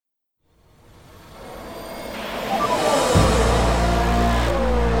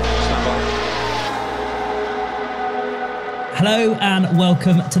Hello and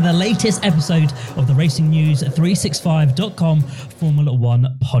welcome to the latest episode of the Racing News 365.com Formula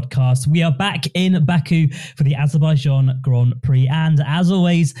One podcast. We are back in Baku for the Azerbaijan Grand Prix, and as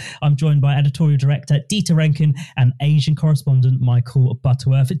always, I'm joined by Editorial Director Dieter Rencken and Asian Correspondent Michael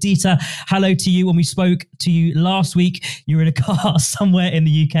Butterworth. Dieter, hello to you. When we spoke to you last week, you were in a car somewhere in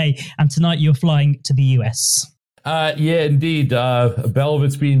the UK, and tonight you're flying to the US. Yeah, indeed. Balve,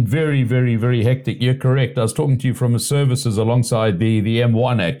 it's been very, very, very hectic. You're correct. I was talking to you from the services alongside the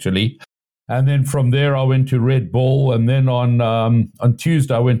M1, actually. And then from there, I went to Red Bull. And then on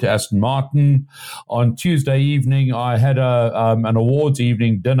Tuesday, I went to Aston Martin. On Tuesday evening, I had an awards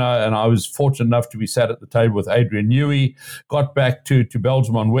evening dinner, and I was fortunate enough to be sat at the table with Adrian Newey. Got back to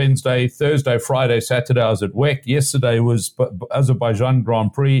Belgium on Wednesday. Thursday, Friday, Saturday, I was at WEC. Yesterday was Azerbaijan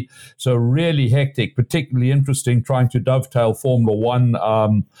Grand Prix. So really hectic, particularly interesting, trying to dovetail Formula One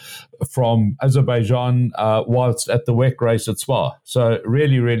from Azerbaijan whilst at the WEC race at Spa. So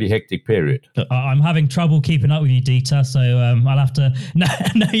really, really hectic period. I'm having trouble keeping up with you, Dieter, so I'll have to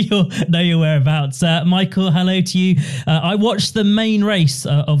know your whereabouts. Michael, hello to you. I watched the main race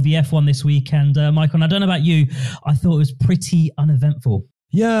of the F1 this week, and Michael, and I don't know about you, I thought it was pretty uneventful.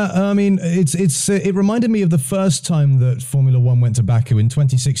 Yeah, I mean, it reminded me of the first time that Formula One went to Baku in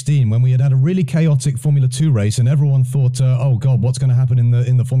 2016, when we had a really chaotic Formula 2 race, and everyone thought, oh God, what's going to happen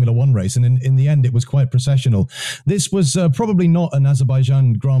in the Formula 1 race? And in the end, it was quite processional. This was probably not an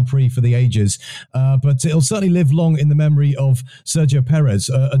Azerbaijan Grand Prix for the ages, but it'll certainly live long in the memory of Sergio Perez,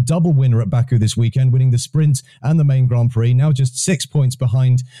 a double winner at Baku this weekend, winning the sprint and the main Grand Prix, now just 6 points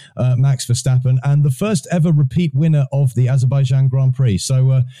behind Max Verstappen, and the first ever repeat winner of the Azerbaijan Grand Prix. So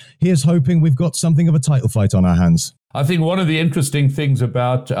here's hoping we've got something of a title fight on our hands. I think one of the interesting things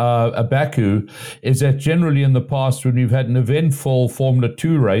about a Baku is that generally in the past, when we've had an eventful Formula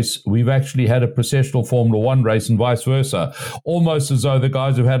 2 race, we've actually had a processional Formula 1 race and vice versa. Almost as though the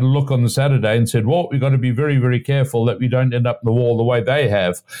guys have had a look on the Saturday and said, well, we've got to be very, very careful that we don't end up in the wall the way they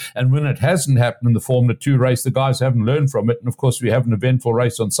have. And when it hasn't happened in the Formula 2 race, the guys haven't learned from it. And of course, we have an eventful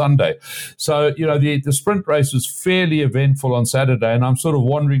race on Sunday. So, you know, the sprint race was fairly eventful on Saturday. And I'm sort of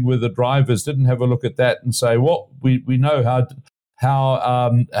wondering whether the drivers didn't have a look at that and say, well, we know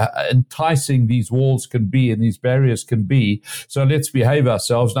how enticing these walls can be and these barriers can be. So let's behave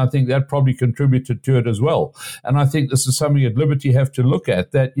ourselves. And I think that probably contributed to it as well. And I think this is something at Liberty have to look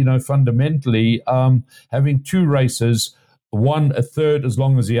at, that, you know, fundamentally having two races, one a third as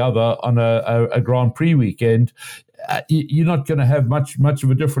long as the other on a Grand Prix weekend, you're not going to have much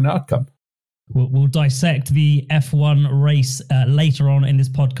of a different outcome. We'll dissect the F1 race later on in this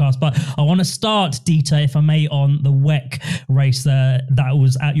podcast, but I want to start, Dieter, if I may, on the WEC race that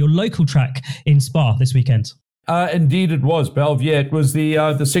was at your local track in Spa this weekend. Indeed, it was, Balve. Yeah, it was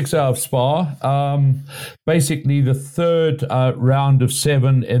the 6 hour of Spa. Basically, the third round of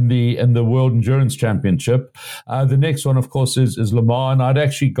 7 in the World Endurance Championship. The next one, of course, is Le Mans. And I'd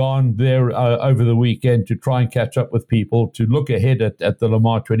actually gone there over the weekend to try and catch up with people to look ahead at the Le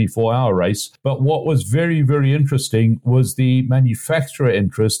Mans 24-hour race. But what was very, very interesting was the manufacturer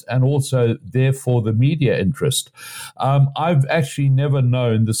interest and also, therefore, the media interest. I've actually never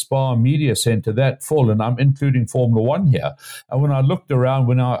known the Spa Media Centre that full, and I'm including Formula One here. And when I looked around,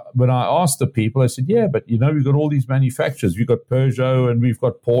 when I asked the people, I said, yeah, but you know, we've got all these manufacturers. We've got Peugeot and we've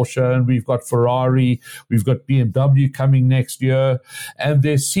got Porsche and we've got Ferrari. We've got BMW coming next year. And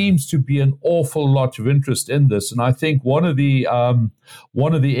there seems to be an awful lot of interest in this. And I think one of the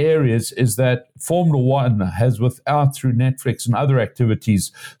areas is that Formula One has, without through Netflix and other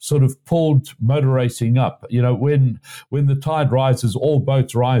activities, sort of pulled motor racing up. You know, when the tide rises, all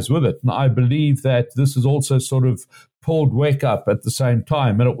boats rise with it. And I believe that this is also sort of pulled WEC up at the same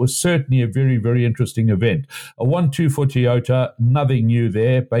time, and it was certainly a very, very interesting event. A 1-2 for Toyota, nothing new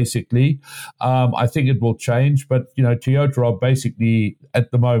there, basically. I think it will change, but, you know, Toyota are basically, at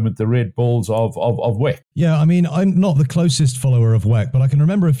the moment, the Red Bulls of WEC. Yeah, I mean, I'm not the closest follower of WEC, but I can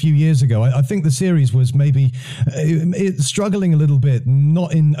remember a few years ago, I think the series was maybe struggling a little bit,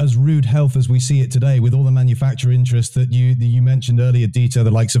 not in as rude health as we see it today, with all the manufacturer interest that you mentioned earlier, Dieter,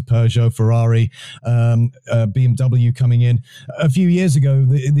 the likes of Peugeot, Ferrari, BMW coming in. A few years ago,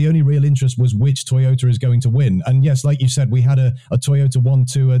 the only real interest was which Toyota is going to win. And yes, like you said, we had a Toyota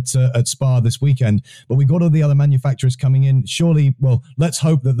 1-2 at Spa this weekend, but we got all the other manufacturers coming in. Surely, well, let's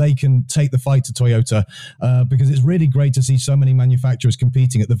hope that they can take the fight to Toyota, because it's really great to see so many manufacturers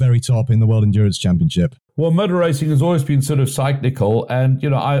competing at the very top in the World Endurance Championship. Well, motor racing has always been sort of cyclical, and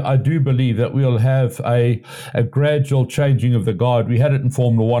I do believe that we'll have a gradual changing of the guard. We had it in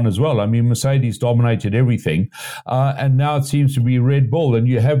Formula One as well. I mean, Mercedes dominated everything, and now it seems to be Red Bull, and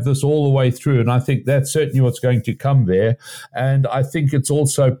you have this all the way through. And I think that's certainly what's going to come there. And I think it's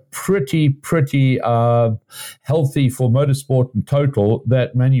also pretty healthy for motorsport in total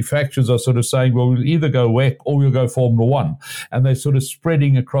that manufacturers are sort of saying, well, we'll either go WEC or we'll go Formula One, and they're sort of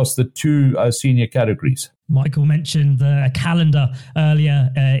spreading across the two senior categories. Michael mentioned the calendar earlier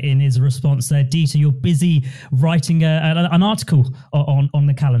in his response there. Dieter, you're busy writing an article on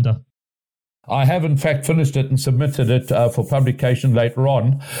the calendar. I have, in fact, finished it and submitted it for publication later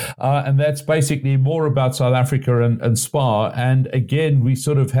on. And that's basically more about South Africa and Spa. And again, we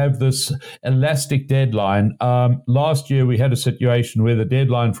sort of have this elastic deadline. Last year, we had a situation where the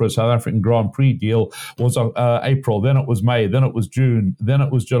deadline for a South African Grand Prix deal was April. Then it was May. Then it was June. Then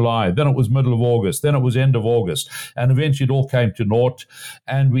it was July. Then it was middle of August. Then it was end of August. And eventually it all came to naught.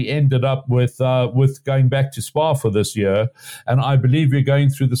 And we ended up with going back to Spa for this year. And I believe we're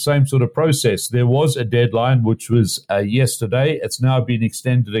going through the same sort of process. There was a deadline, which was yesterday. It's now been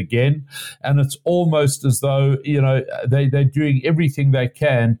extended again. And it's almost as though, they're doing everything they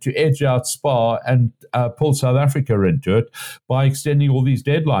can to edge out Spa and pull South Africa into it by extending all these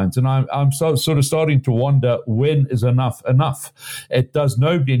deadlines. And I'm sort of starting to wonder, when is enough? It does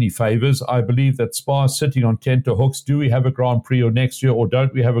nobody any favors. I believe that Spa is sitting on tenterhooks. Do we have a Grand Prix next year, or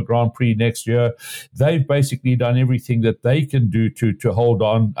don't we have a Grand Prix next year? They've basically done everything that they can do to hold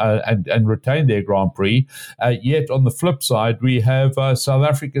on and retain their Grand Prix. Yet on the flip side, we have South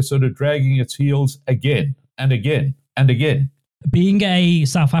Africa sort of dragging its heels again and again and again. Being a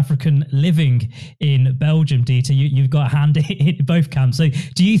South African living in Belgium, Dieter, you've got a hand in both camps. So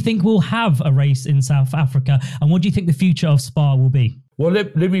do you think we'll have a race in South Africa? And what do you think the future of Spa will be? Well,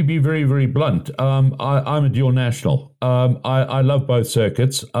 let me be very, very blunt. I'm a dual national. I love both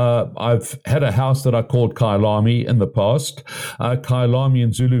circuits. I've had a house that I called Kailami in the past. Kailami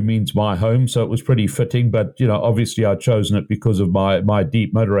in Zulu means my home, so it was pretty fitting. But, obviously I'd chosen it because of my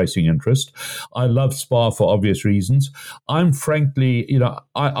deep motor racing interest. I love Spa for obvious reasons. I'm frankly,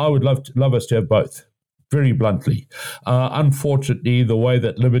 I would love us to have both. Very bluntly. Unfortunately, the way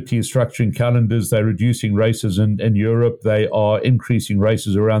that Liberty is structuring calendars, they're reducing races in Europe. They are increasing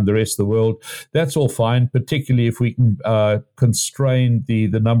races around the rest of the world. That's all fine, particularly if we can constrain the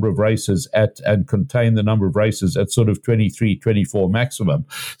number of races and contain the number of races at sort of 23, 24 maximum.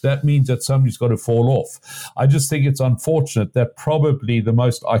 That means that somebody's got to fall off. I just think it's unfortunate that probably the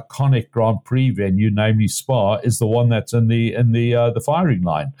most iconic Grand Prix venue, namely Spa, is the one that's in the firing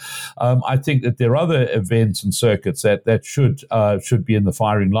line. I think that there are other events and circuits that should be in the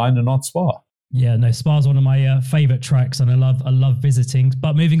firing line and not Spa. Yeah, no, Spa's one of my favourite tracks, and I love visiting.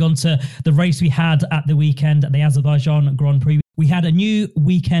 But moving on to the race we had at the weekend at the Azerbaijan Grand Prix, we had a new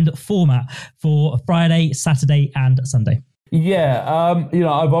weekend format for Friday, Saturday and Sunday. Yeah,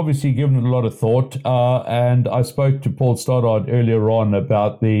 I've obviously given it a lot of thought, and I spoke to Paul Stoddard earlier on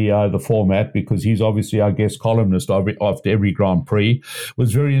about the format, because he's obviously our guest columnist after every Grand Prix. It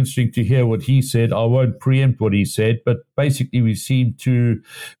was very interesting to hear what he said. I won't preempt what he said, but basically we seem to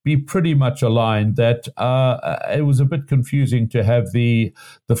be pretty much aligned that it was a bit confusing to have the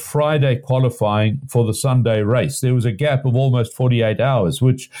Friday qualifying for the Sunday race. There was a gap of almost 48 hours,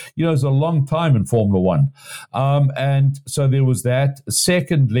 which, is a long time in Formula One. And so there was that.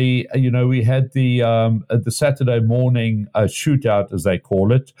 Secondly, we had the Saturday morning shootout, as they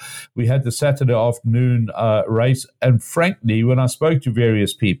call it. We had the Saturday afternoon race. And frankly, when I spoke to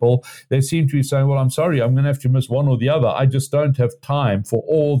various people, they seemed to be saying, well, I'm sorry, I'm going to have to miss one or the other. I just don't have time for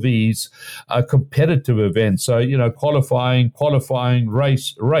all these competitive events. So, qualifying,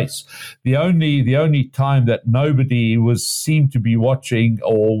 race. The only time that nobody seemed to be watching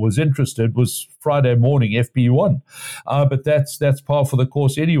or was interested was Friday morning FP1. But that's par for the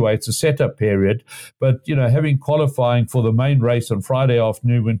course anyway. It's a setup period. But, having qualifying for the main race on Friday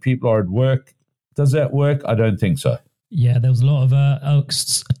afternoon when people are at work, does that work? I don't think so. Yeah, there was a lot of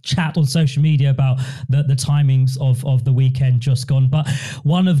chat on social media about the timings of the weekend just gone. But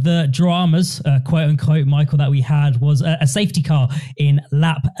one of the dramas, quote unquote, Michael, that we had was a safety car in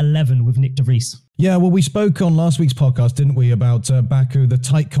lap 11 with Nyck de Vries. Yeah, well, we spoke on last week's podcast, didn't we, about Baku, the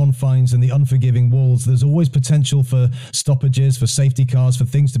tight confines and the unforgiving walls. There's always potential for stoppages, for safety cars, for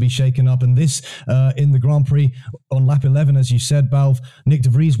things to be shaken up. And this, in the Grand Prix on lap 11, as you said, Balve, Nyck de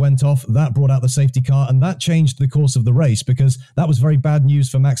Vries went off. That brought out the safety car, and that changed the course of the race, because that was very bad news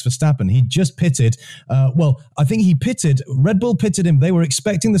for Max Verstappen. He just pitted. I think he pitted. Red Bull pitted him. They were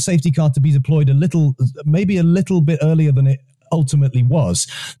expecting the safety car to be deployed maybe a little bit earlier than it ultimately was,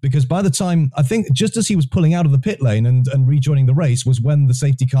 because by the time, I think just as he was pulling out of the pit lane and rejoining the race was when the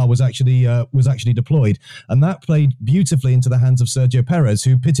safety car was actually deployed. And that played beautifully into the hands of Sergio Perez,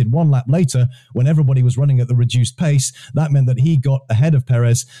 who pitted one lap later when everybody was running at the reduced pace. That meant that he got ahead of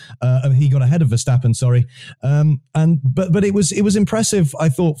Verstappen, sorry. But it was impressive, I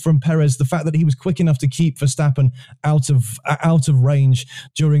thought, from Perez, the fact that he was quick enough to keep Verstappen out of range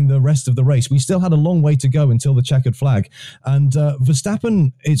during the rest of the race. We still had a long way to go until the checkered flag. And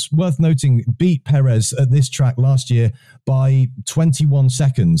Verstappen, it's worth noting, beat Perez at this track last year by 21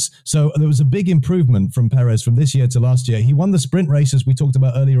 seconds. So there was a big improvement from Perez from this year to last year. He won the sprint race, as we talked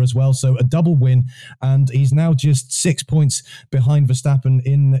about earlier as well, so a double win, and he's now just 6 points behind Verstappen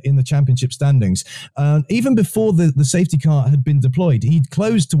in the championship standings. Even before the safety car had been deployed, he'd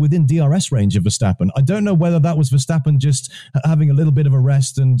closed to within DRS range of Verstappen. I don't know whether that was Verstappen just having a little bit of a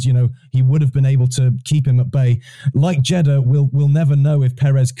rest and, he would have been able to keep him at bay. Like Jeddah, we'll never know if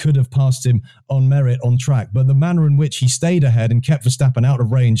Perez could have passed him on merit on track, but the manner in which he stayed ahead and kept Verstappen out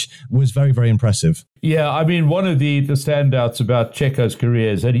of range was very, very impressive. Yeah, I mean, one of the standouts about Checo's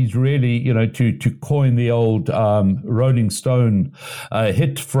career is that he's really, to coin the old Rolling Stone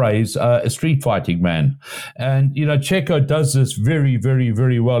hit phrase, a street fighting man. And, Checo does this very, very,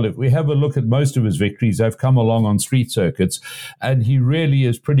 very well. If we have a look at most of his victories, they've come along on street circuits, and he really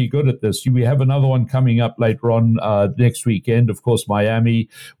is pretty good at this. We have another one coming up later on next weekend, of course, Miami.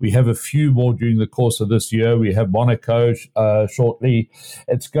 We have a few more during the course of this year. We have Monaco shortly.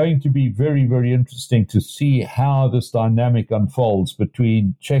 It's going to be very, very interesting to see how this dynamic unfolds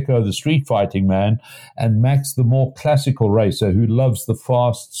between Checo, the street fighting man, and Max, the more classical racer who loves the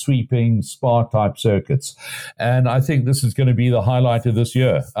fast, sweeping, Spa-type circuits. And I think this is going to be the highlight of this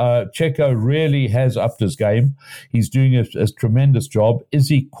year. Checo really has upped his game. He's doing a tremendous job. Is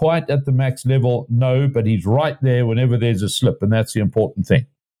he quite at the Max level? No, but he's right there whenever there's a slip, and that's the important thing.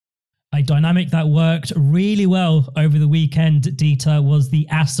 A dynamic that worked really well over the weekend, Dieter, was the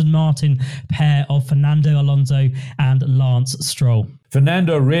Aston Martin pair of Fernando Alonso and Lance Stroll.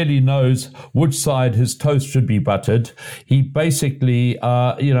 Fernando really knows which side his toast should be buttered. He basically,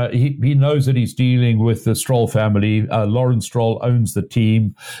 he knows that he's dealing with the Stroll family. Lawrence Stroll owns the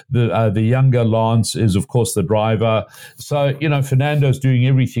team. The younger Lance is, of course, the driver. So, Fernando's doing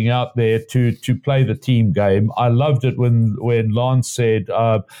everything out there to play the team game. I loved it when Lance said,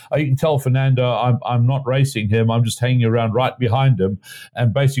 you can tell Fernando I'm not racing him. I'm just hanging around right behind him.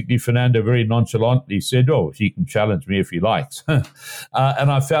 And basically, Fernando very nonchalantly said, oh, he can challenge me if he likes. And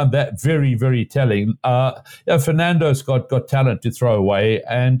I found that very, very telling. Fernando's got talent to throw away,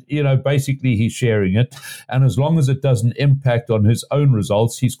 and, basically he's sharing it. And as long as it doesn't impact on his own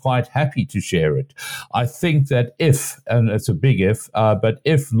results, he's quite happy to share it. I think that if, and it's a big if, but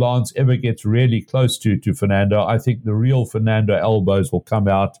if Lance ever gets really close to Fernando, I think the real Fernando elbows will come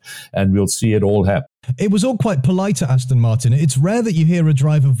out and we'll see it all happen. It was all quite polite at Aston Martin. It's rare that you hear a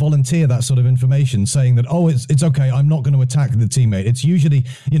driver volunteer that sort of information, saying that, oh, it's okay, I'm not going to attack the teammate. It's usually,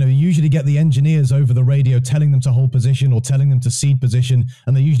 you usually get the engineers over the radio telling them to hold position or telling them to cede position,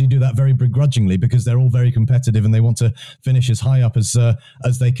 and they usually do that very begrudgingly because they're all very competitive and they want to finish as high up as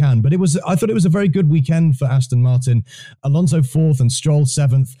they can. But I thought it was a very good weekend for Aston Martin. Alonso 4th and Stroll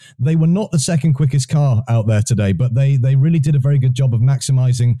 7th. They were not the second quickest car out there today, but they really did a very good job of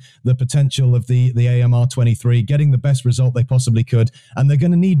maximising the potential of the AMR 23, getting the best result they possibly could. And they're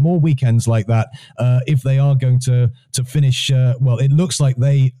going to need more weekends like that if they are going to finish. It looks like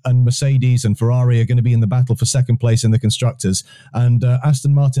they and Mercedes and Ferrari are going to be in the battle for second place in the constructors. And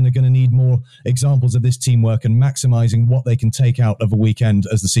Aston Martin are going to need more examples of this teamwork and maximising what they can take out of a weekend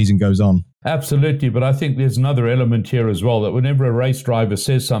as the season goes on. Absolutely, but I think there's another element here as well, that whenever a race driver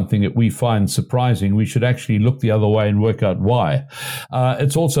says something that we find surprising, we should actually look the other way and work out why.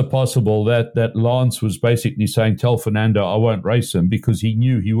 It's also possible that Lance was basically saying, tell Fernando I won't race him, because he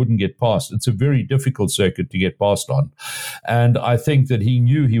knew he wouldn't get past. It's a very difficult circuit to get past on. And I think that he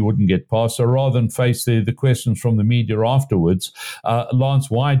knew he wouldn't get past, so rather than face the questions from the media afterwards,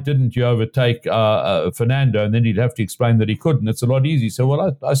 Lance, why didn't you overtake Fernando? And then he'd have to explain that he couldn't. It's a lot easier. So,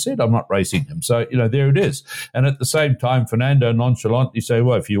 well, I said I'm not racing him. So, there it is. And at the same time, Fernando nonchalantly say,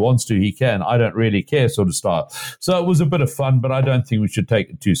 well, if he wants to, he can. I don't really care, sort of style. So it was a bit of fun, but I don't think we should take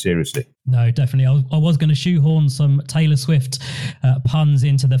it too seriously. No, definitely. I was going to shoehorn some Taylor Swift puns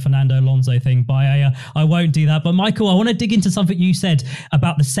into the Fernando Alonso thing, but I won't do that. But Michael, I want to dig into something you said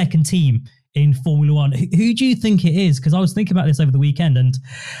about the second team in Formula One. Who do you think it is? Because I was thinking about this over the weekend and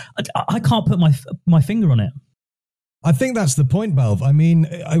I can't put my finger on it. I think that's the point, Balve. I mean,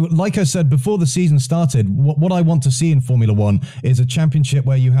 like I said before the season started, what I want to see in Formula One is a championship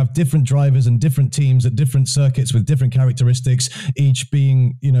where you have different drivers and different teams at different circuits with different characteristics, each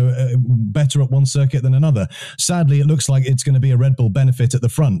being, better at one circuit than another. Sadly, it looks like it's going to be a Red Bull benefit at the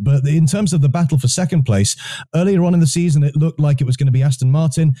front. But in terms of the battle for second place, earlier on in the season, it looked like it was going to be Aston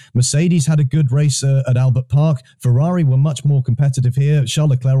Martin. Mercedes had a good race at Albert Park. Ferrari were much more competitive here.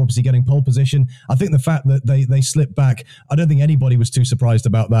 Charles Leclerc obviously getting pole position. I think the fact that they slipped back, I don't think anybody was too surprised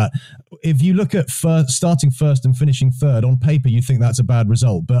about that. If you look at starting first and finishing third, on paper, you think that's a bad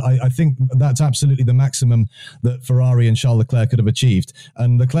result. But I think that's absolutely the maximum that Ferrari and Charles Leclerc could have achieved.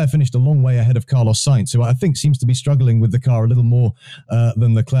 And Leclerc finished a long way ahead of Carlos Sainz, who I think seems to be struggling with the car a little more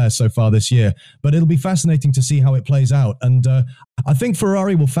than Leclerc so far this year. But it'll be fascinating to see how it plays out. And I think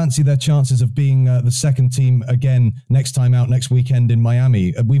Ferrari will fancy their chances of being the second team again next time out, next weekend in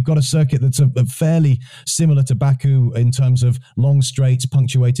Miami. We've got a circuit that's a fairly similar to Baku in terms of long straights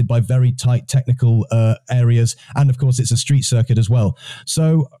punctuated by very tight technical areas. And of course, it's a street circuit as well.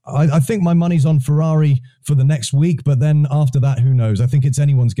 So I think my money's on Ferrari for the next week. But then after that, who knows? I think it's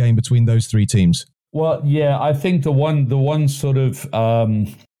anyone's game between those three teams. Well, yeah, I think the one sort of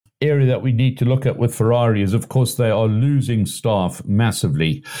area that we need to look at with Ferrari is, of course, they are losing staff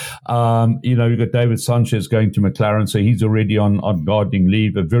massively. You've got David Sanchez going to McLaren, so he's already on gardening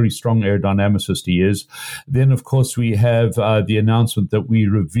leave, a very strong aerodynamicist he is. Then, of course, we have the announcement that we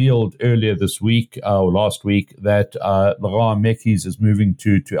revealed earlier this week, or last week, that Laurent Mekies is moving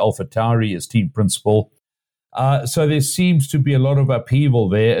to AlphaTauri as team principal. So there seems to be a lot of upheaval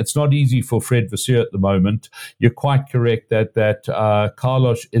there. It's not easy for Fred Vasseur at the moment. You're quite correct that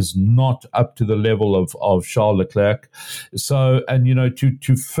Carlos is not up to the level of Charles Leclerc. So, and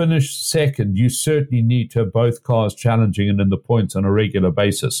to finish second, you certainly need to have both cars challenging and in the points on a regular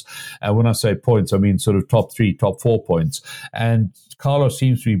basis. And when I say points, I mean sort of top 3, top 4 points. And Carlos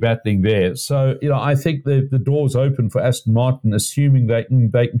seems to be battling there. So, I think the door's open for Aston Martin, assuming they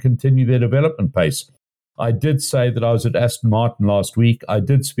can continue their development pace. I did say that I was at Aston Martin last week. I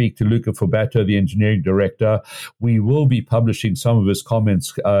did speak to Luca Forbato, the engineering director. We will be publishing some of his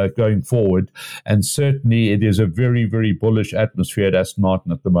comments going forward. And certainly it is a very, very bullish atmosphere at Aston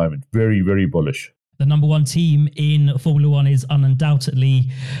Martin at the moment. Very, very bullish. The number one team in Formula One is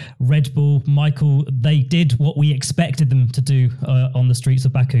undoubtedly Red Bull. Michael, they did what we expected them to do on the streets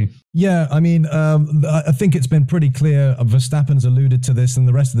of Baku. Yeah, I mean, I think it's been pretty clear. Verstappen's alluded to this, and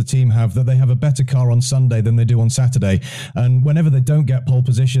the rest of the team have, that they have a better car on Sunday than they do on Saturday. And whenever they don't get pole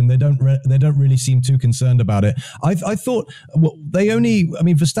position, they don't really seem too concerned about it. I thought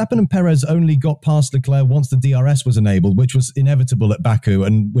Verstappen and Perez only got past Leclerc once the DRS was enabled, which was inevitable at Baku.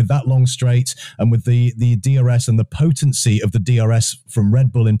 And with that long straight and with the DRS and the potency of the DRS from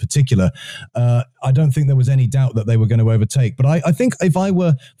Red Bull in particular, I don't think there was any doubt that they were going to overtake. But I think if I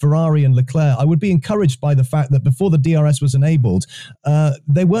were Ferrari and Leclerc, I would be encouraged by the fact that before the DRS was enabled,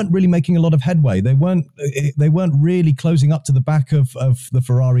 they weren't really making a lot of headway. They weren't really closing up to the back of the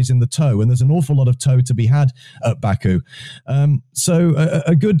Ferraris in the tow, and there's an awful lot of tow to be had at Baku. So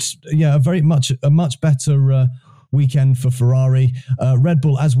a much better weekend for Ferrari. Red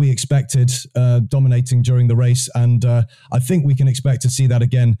Bull, as we expected, dominating during the race, and I think we can expect to see that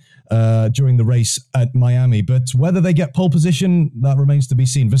again during the race at Miami. But whether they get pole position, that remains to be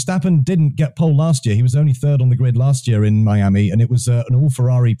seen. Verstappen didn't get pole last year. He was only third on the grid last year in Miami, and it was an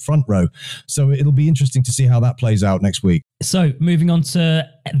all-Ferrari front row. So it'll be interesting to see how that plays out next week. So moving on to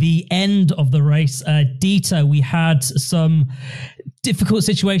the end of the race, Dieter, we had some difficult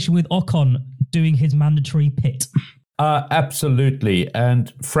situation with Ocon doing his mandatory pit. Absolutely.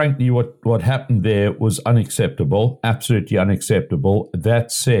 And frankly, what happened there was unacceptable, absolutely unacceptable.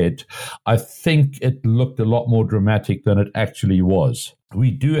 That said, I think it looked a lot more dramatic than it actually was.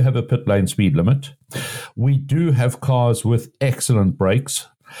 We do have a pit lane speed limit. We do have cars with excellent brakes.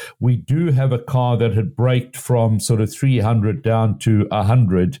 We do have a car that had braked from sort of 300 down to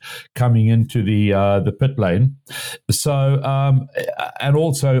 100 coming into the pit lane. So, and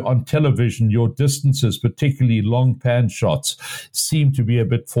also on television, your distances, particularly long pan shots, seem to be a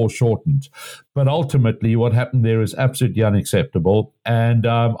bit foreshortened. But ultimately, what happened there is absolutely unacceptable. And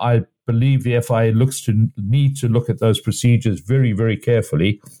I believe the FIA needs to look at those procedures very, very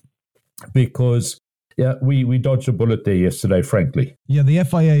carefully, because Yeah, we dodged a bullet there yesterday, frankly. Yeah, the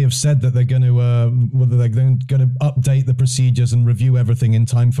FIA have said that they're going to update the procedures and review everything in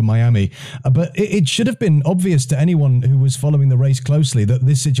time for Miami. But it should have been obvious to anyone who was following the race closely that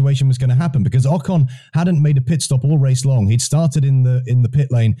this situation was going to happen, because Ocon hadn't made a pit stop all race long. He'd started in the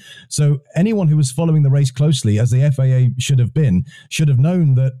pit lane. So anyone who was following the race closely, as the FIA should have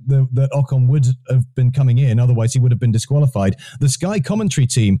known that Ocon would have been coming in. Otherwise, he would have been disqualified. The Sky commentary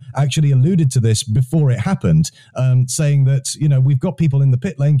team actually alluded to this before it happened, saying that, we've got people in the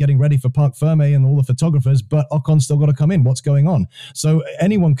pit lane getting ready for Parc Ferme and all the photographers, but Ocon's still got to come in. What's going on? So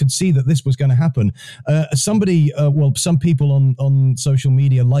anyone could see that this was going to happen. Some people on social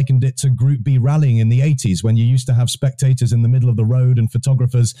media likened it to Group B rallying in the 80s, when you used to have spectators in the middle of the road and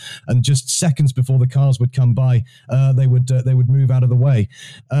photographers, and just seconds before the cars would come by, they would move out of the way.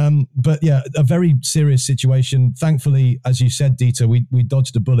 But yeah, a very serious situation. Thankfully, as you said, Dieter, we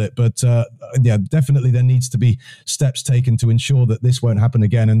dodged a bullet, but yeah, definitely there needs to be steps taken to ensure that this won't happen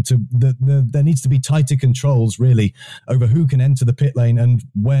again, and there needs to be tighter controls really over who can enter the pit lane and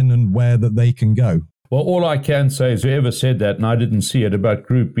when and where that they can go. Well, all I can say is whoever said that, and I didn't see it, about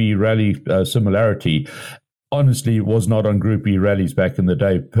Group B rally similarity, honestly was not on Group B rallies back in the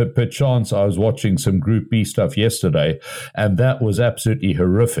day. Per chance, I was watching some Group B stuff yesterday, and that was absolutely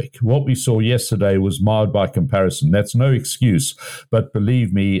horrific. What we saw yesterday was mild by comparison. That's no excuse, but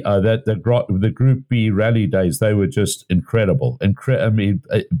believe me, that the Group B rally days, they were just incredible.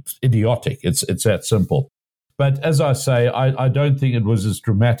 Idiotic. It's that simple. But as I say, I don't think it was as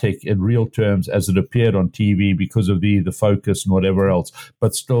dramatic in real terms as it appeared on TV because of the focus and whatever else,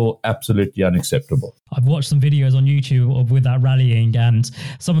 but still absolutely unacceptable. I've watched some videos on YouTube with that rallying, and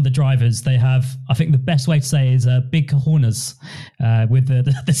some of the drivers, they have, I think the best way to say is big cojones with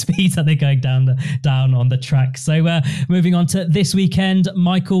the speeds that they're going down on the track. So moving on to this weekend,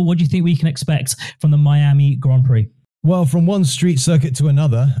 Michael, what do you think we can expect from the Miami Grand Prix? Well, from one street circuit to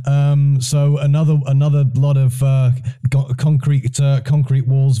another, so another lot of concrete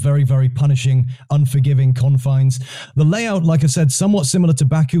walls, very, very punishing, unforgiving confines. The layout, like I said, somewhat similar to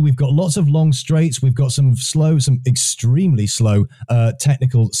Baku. We've got lots of long straights. We've got some extremely slow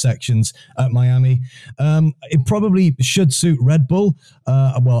technical sections at Miami. It probably should suit Red Bull.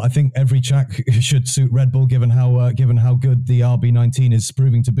 Well, I think every track should suit Red Bull, given how good the RB19 is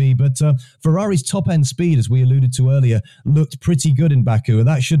proving to be. But Ferrari's top end speed, as we alluded to earlier, looked pretty good in Baku, and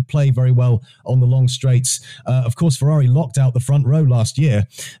that should play very well on the long straights. Of course, Ferrari locked out the front row last year,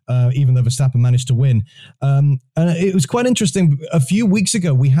 even though Verstappen managed to win. And it was quite interesting. A few weeks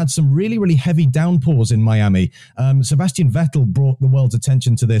ago, we had some really, really heavy downpours in Miami. Sebastian Vettel brought the world's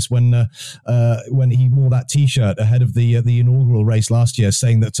attention to this when he wore that T-shirt ahead of the inaugural race last year,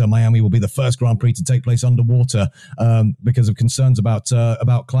 saying that Miami will be the first Grand Prix to take place underwater because of concerns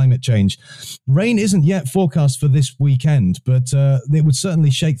about climate change. Rain isn't yet forecast for this weekend, but it would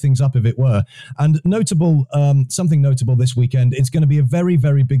certainly shake things up if it were. And something notable this weekend, it's going to be a very,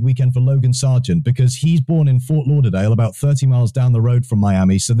 very big weekend for Logan Sargent, because he's born in Fort Lauderdale, about 30 miles down the road from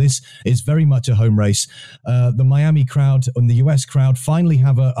Miami. So this is very much a home race. The Miami crowd and the US crowd finally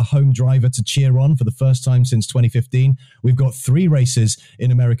have a home driver to cheer on for the first time since 2015. We've got 3 races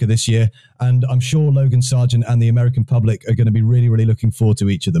in America this year, and I'm sure Logan Sargent and the American public are going to be really, really looking forward to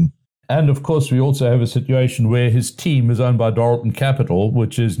each of them. And of course, we also have a situation where his team is owned by Doralton Capital,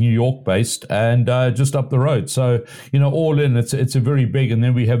 which is New York based and just up the road. So, all in, it's a very big. And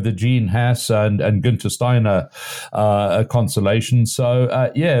then we have the Gene Haas and Günther Steiner consolation. So,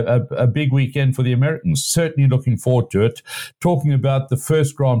 a big weekend for the Americans. Certainly looking forward to it. Talking about the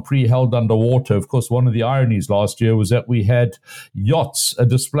first Grand Prix held underwater, of course, one of the ironies last year was that we had a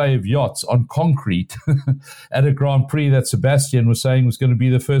display of yachts on concrete at a Grand Prix that Sebastian was saying was going to be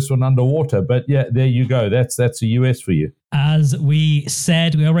the first one underwater. But yeah, there you go. That's the US for you. As we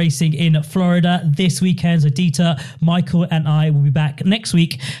said, we are racing in Florida this weekend. So Dieter, Michael and I will be back next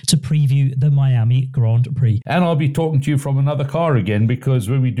week to preview the Miami Grand Prix. And I'll be talking to you from another car again, because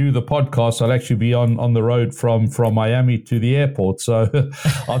when we do the podcast, I'll actually be on the road from Miami to the airport. So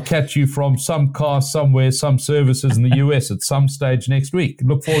I'll catch you from some car somewhere, some services in the US at some stage next week.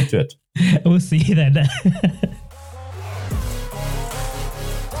 Look forward to it. We'll see you then.